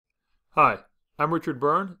Hi, I'm Richard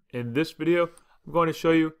Byrne. In this video, I'm going to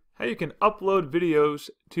show you how you can upload videos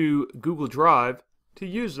to Google Drive to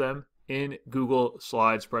use them in Google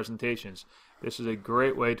Slides presentations. This is a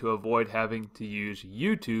great way to avoid having to use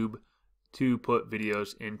YouTube to put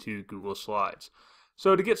videos into Google Slides.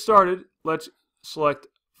 So to get started, let's select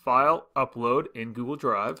File, Upload in Google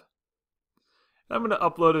Drive. I'm going to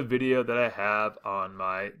upload a video that I have on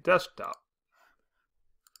my desktop.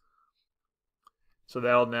 So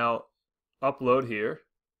that'll now upload here.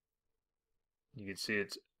 You can see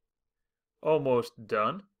it's almost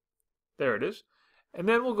done. There it is. And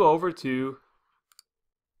then we'll go over to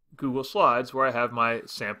Google Slides where I have my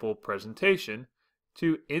sample presentation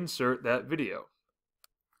to insert that video.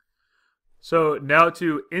 So now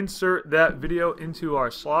to insert that video into our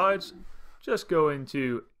slides, just go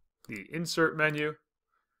into the Insert menu,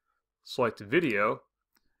 select Video,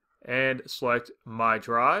 and select My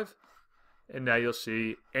Drive. And now you'll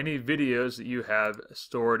see any videos that you have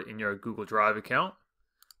stored in your Google Drive account.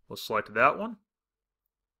 We'll select that one.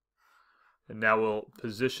 And now we'll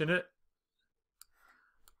position it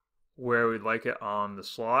where we'd like it on the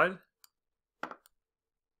slide.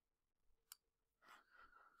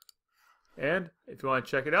 And if you want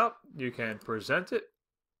to check it out, you can present it.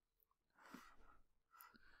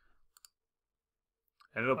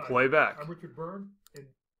 And it'll play back. I'm Richard Byrne.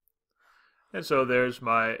 And so there's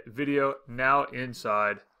my video now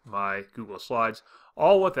inside my Google Slides,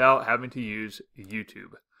 all without having to use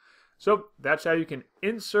YouTube. So that's how you can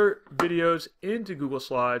insert videos into Google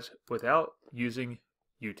Slides without using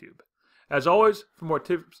YouTube. As always, for more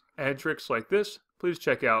tips and tricks like this, please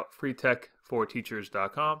check out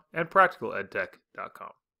freetech4teachers.com and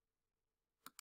practicaledtech.com.